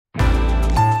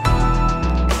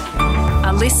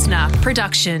listener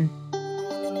production.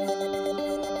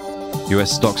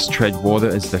 US stocks tread water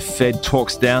as the Fed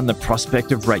talks down the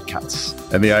prospect of rate cuts.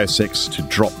 And the ASX to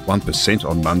drop 1%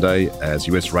 on Monday as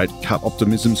US rate cut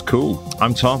optimism's cool.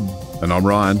 I'm Tom. And I'm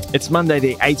Ryan. It's Monday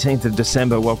the 18th of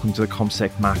December. Welcome to the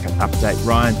CommSec Market Update.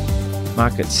 Ryan,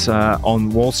 markets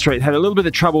on Wall Street had a little bit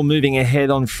of trouble moving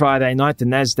ahead on Friday night. The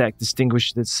Nasdaq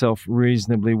distinguished itself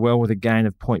reasonably well with a gain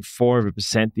of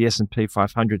 0.4%. The S&P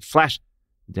 500 flat.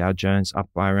 The Dow Jones up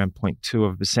by around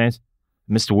 0.2%.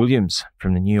 Mr. Williams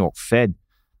from the New York Fed,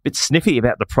 bit sniffy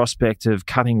about the prospect of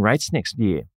cutting rates next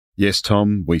year. Yes,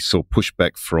 Tom, we saw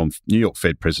pushback from New York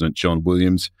Fed President John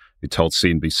Williams, who told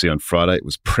CNBC on Friday it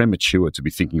was premature to be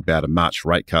thinking about a March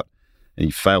rate cut, and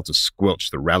he failed to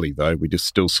squelch the rally, though. We just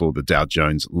still saw the Dow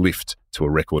Jones lift to a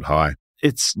record high.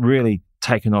 It's really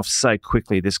taken off so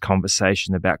quickly, this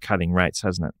conversation about cutting rates,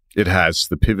 hasn't it? It has.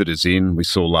 The pivot is in. We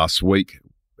saw last week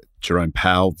Jerome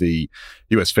Powell, the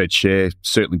US Fed chair,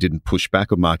 certainly didn't push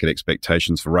back on market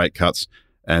expectations for rate cuts,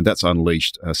 and that's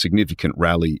unleashed a significant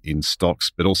rally in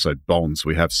stocks, but also bonds.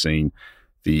 We have seen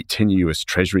the 10-year US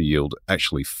Treasury yield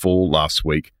actually fall last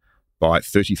week by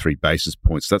 33 basis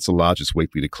points. That's the largest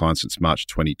weekly decline since March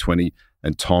 2020.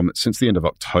 And Tom, since the end of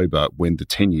October, when the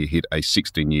 10-year hit a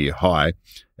 16-year high,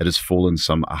 it has fallen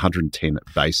some 110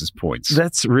 basis points.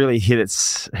 That's really hit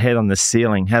its head on the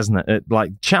ceiling, hasn't it?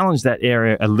 It challenged that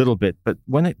area a little bit, but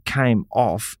when it came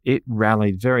off, it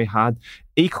rallied very hard.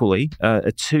 Equally,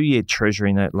 a 2-year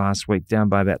Treasury note last week down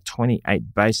by about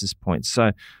 28 basis points.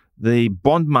 So the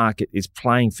bond market is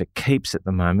playing for keeps at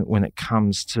the moment when it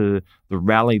comes to the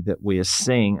rally that we are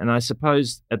seeing. And I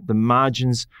suppose at the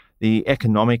margins, the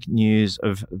economic news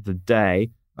of the day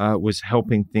was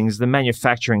helping things. The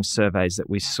manufacturing surveys that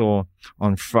we saw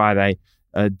on Friday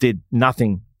did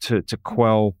nothing to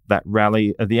quell that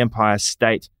rally. The Empire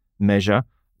State measure,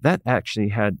 that actually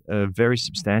had a very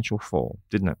substantial fall,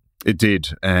 didn't it? It did.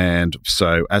 And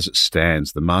so as it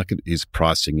stands, the market is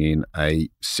pricing in a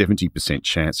 70%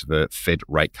 chance of a Fed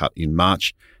rate cut in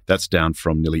March. That's down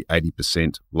from nearly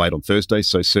 80% late on Thursday.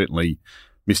 So certainly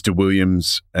Mr.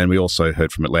 Williams, and we also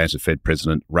heard from Atlanta Fed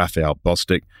President Raphael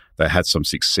Bostic, they had some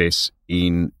success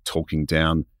in talking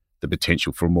down the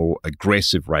potential for more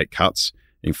aggressive rate cuts.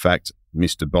 In fact,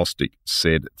 Mr. Bostic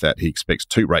said that he expects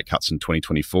 2 rate cuts in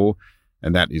 2024,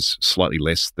 and that is slightly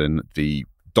less than the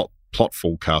dot plot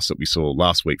forecast that we saw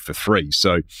last week for 3.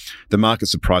 So the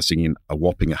markets are pricing in a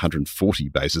whopping 140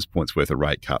 basis points worth of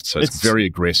rate cuts. So it's very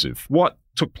aggressive. What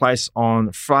took place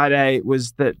on Friday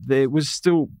was that there was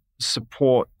still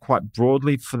support quite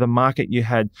broadly for the market. You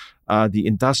had the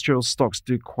industrial stocks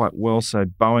do quite well. So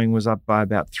Boeing was up by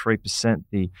about 3%.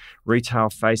 The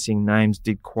retail-facing names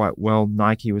did quite well.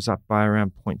 Nike was up by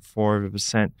around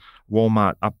 0.4%.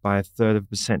 Walmart up by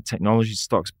 1/3%. Technology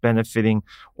stocks benefiting.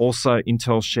 Also,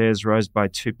 Intel shares rose by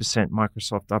 2%.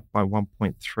 Microsoft up by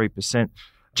 1.3%.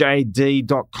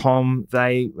 JD.com,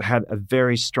 they had a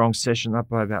very strong session, up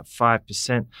by about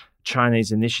 5%.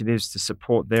 Chinese initiatives to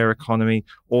support their economy,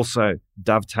 also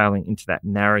dovetailing into that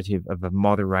narrative of a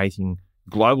moderating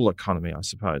global economy, I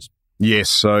suppose. Yes,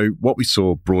 so what we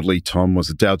saw broadly, Tom, was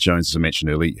the Dow Jones, as I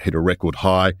mentioned earlier, hit a record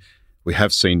high. We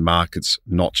have seen markets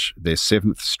notch their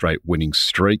 7th straight winning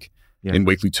streak in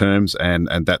weekly terms, and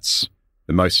that's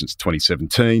the most since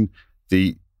 2017.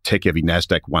 The tech-heavy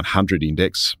NASDAQ 100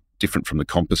 index, different from the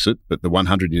composite, but the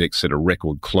 100 index set a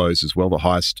record close as well, the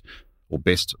highest or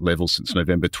best level since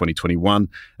November 2021.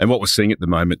 And what we're seeing at the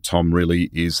moment, Tom, really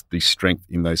is the strength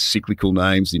in those cyclical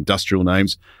names, the industrial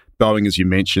names. Boeing, as you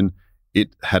mentioned, it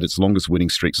had its longest winning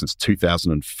streak since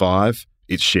 2005.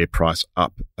 Its share price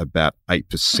up about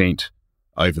 8%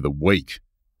 over the week.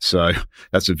 So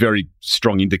that's a very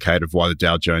strong indicator of why the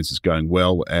Dow Jones is going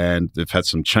well. And they've had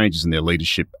some changes in their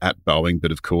leadership at Boeing.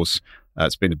 But of course,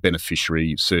 it's been a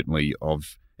beneficiary, certainly,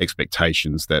 of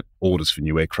expectations that orders for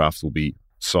new aircraft will be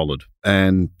solid.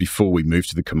 And before we move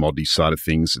to the commodity side of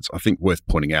things, it's, I think, worth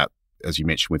pointing out, as you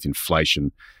mentioned, with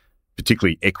inflation,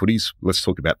 particularly equities, let's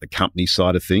talk about the company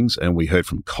side of things. And we heard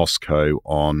from Costco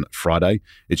on Friday.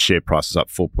 Its share price is up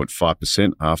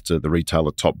 4.5% after the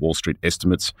retailer topped Wall Street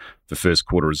estimates for first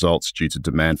quarter results due to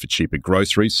demand for cheaper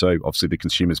groceries. So obviously the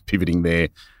consumer's pivoting there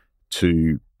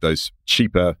to those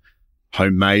cheaper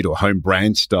homemade or home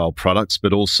brand style products.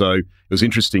 But also it was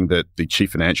interesting that the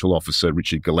chief financial officer,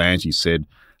 Richard Galanti, said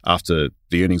after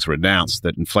the earnings were announced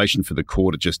that inflation for the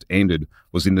quarter just ended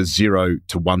was in the 0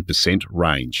 to 1%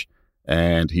 range.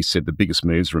 And he said the biggest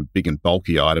moves were in big and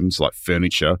bulky items like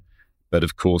furniture, but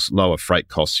of course lower freight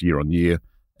costs year on year.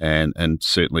 And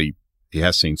certainly he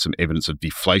has seen some evidence of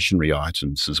deflationary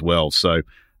items as well. So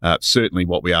Certainly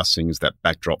what we are seeing is that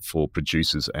backdrop for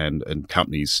producers and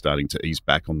companies starting to ease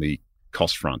back on the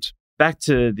cost front. Back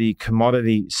to the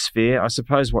commodity sphere, I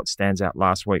suppose what stands out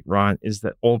last week, Ryan, is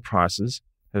that oil prices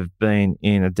have been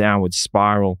in a downward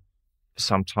spiral for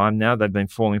some time now. They've been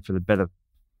falling for the better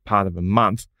part of a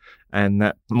month, and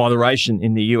that moderation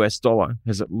in the US dollar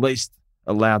has at least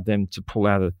allowed them to pull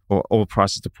out of, or oil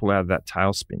prices to pull out of that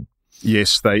tailspin.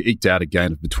 Yes, they eked out a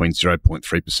gain of between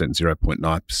 0.3% and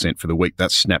 0.9% for the week.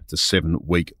 That snapped a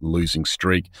 7-week losing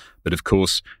streak. But of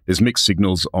course, there's mixed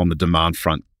signals on the demand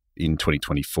front in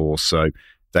 2024. So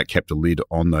that kept a lid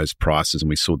on those prices. And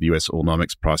we saw the US Oil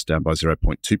NYMEX price down by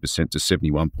 0.2% to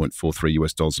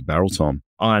 $71.43 a barrel, Tom.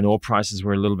 Iron ore prices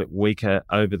were a little bit weaker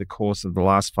over the course of the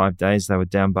last 5 days. They were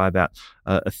down by about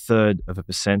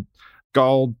 0.33%.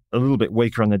 Gold, a little bit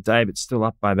weaker on the day, but still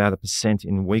up by about 1%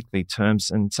 in weekly terms.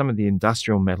 And some of the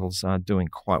industrial metals are doing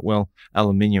quite well.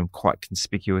 Aluminium, quite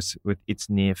conspicuous with its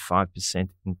near 5%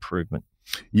 improvement.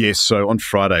 Yes, so on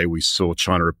Friday, we saw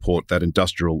China report that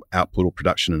industrial output or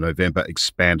production in November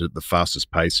expanded at the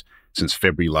fastest pace since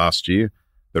February last year,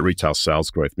 but retail sales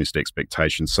growth missed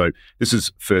expectations. So this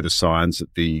is further signs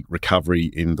that the recovery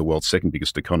in the world's second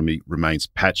biggest economy remains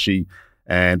patchy.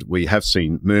 And we have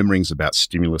seen murmurings about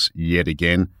stimulus yet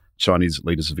again. Chinese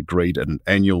leaders have agreed at an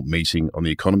annual meeting on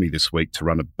the economy this week to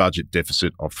run a budget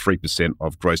deficit of 3%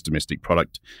 of gross domestic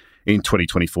product in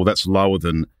 2024. That's lower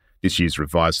than this year's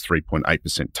revised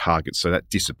 3.8% target. So that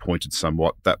disappointed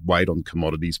somewhat. That weighed on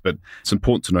commodities. But it's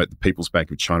important to note the People's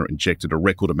Bank of China injected a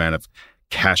record amount of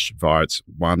cash via its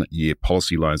 1-year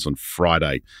policy loans on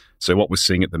Friday. So what we're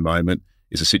seeing at the moment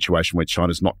is a situation where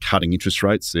China's not cutting interest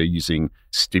rates. They're using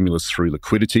stimulus through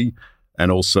liquidity. And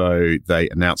also they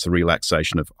announced the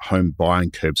relaxation of home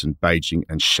buying curbs in Beijing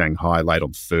and Shanghai late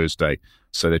on Thursday.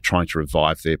 So they're trying to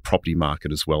revive their property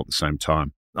market as well at the same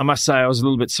time. I must say I was a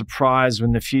little bit surprised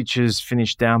when the futures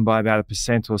finished down by about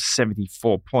 1% or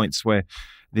 74 points, where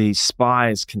the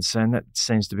SPI is concerned. That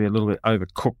seems to be a little bit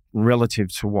overcooked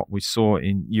relative to what we saw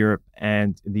in Europe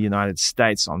and the United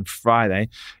States on Friday.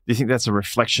 Do you think that's a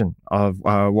reflection of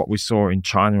what we saw in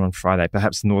China on Friday?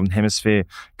 Perhaps the Northern Hemisphere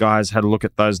guys had a look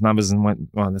at those numbers and went,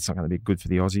 well, that's not going to be good for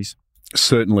the Aussies.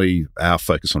 Certainly our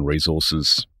focus on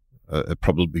resources are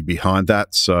probably behind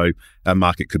that. So our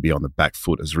market could be on the back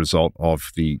foot as a result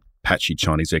of the patchy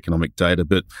Chinese economic data.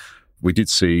 But we did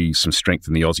see some strength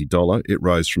in the Aussie dollar. It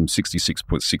rose from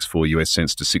 66.64 US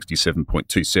cents to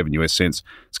 67.27 US cents.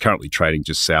 It's currently trading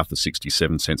just south of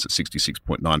 67 cents at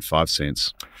 66.95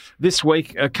 cents. This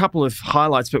week, a couple of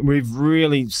highlights, but we've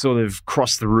really sort of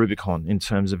crossed the Rubicon in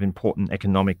terms of important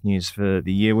economic news for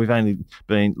the year. We've only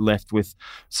been left with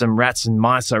some rats and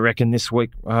mice, I reckon, this week.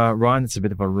 Ryan, it's a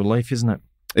bit of a relief, isn't it?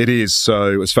 It is.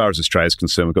 So as far as Australia's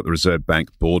concerned, we've got the Reserve Bank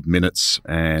board minutes,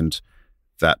 and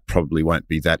that probably won't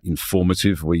be that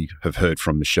informative. We have heard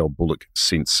from Michelle Bullock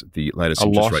since the latest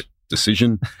interest rate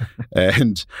decision.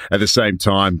 And at the same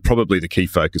time, probably the key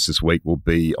focus this week will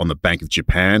be on the Bank of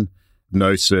Japan.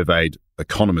 No surveyed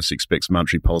economist expects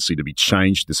monetary policy to be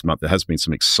changed this month. There has been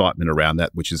some excitement around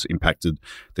that, which has impacted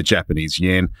the Japanese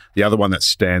yen. The other one that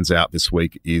stands out this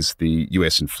week is the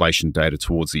US inflation data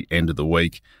towards the end of the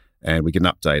week. And we get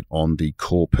an update on the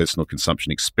core personal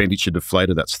consumption expenditure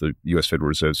deflator. That's the US Federal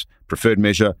Reserve's preferred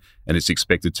measure. And it's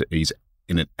expected to ease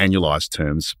in an annualized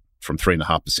terms from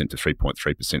 3.5% to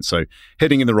 3.3%. So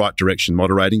heading in the right direction,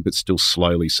 moderating, but still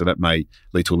slowly. So that may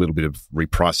lead to a little bit of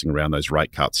repricing around those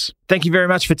rate cuts. Thank you very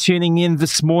much for tuning in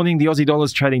this morning. The Aussie dollar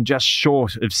is trading just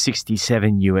short of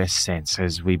 67 US cents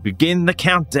as we begin the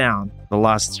countdown, the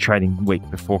last trading week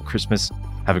before Christmas.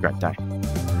 Have a great day.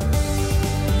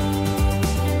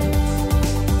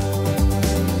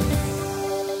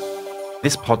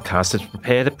 This podcast is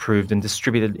prepared, approved and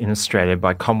distributed in Australia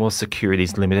by Commonwealth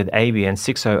Securities Limited, ABN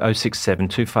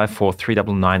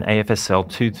 60067254399 AFSL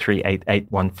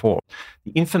 238814.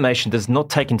 The information does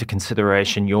not take into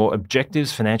consideration your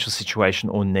objectives, financial situation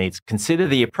or needs. Consider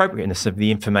the appropriateness of the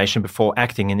information before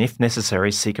acting and, if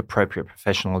necessary, seek appropriate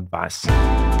professional advice.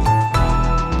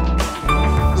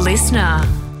 Listener.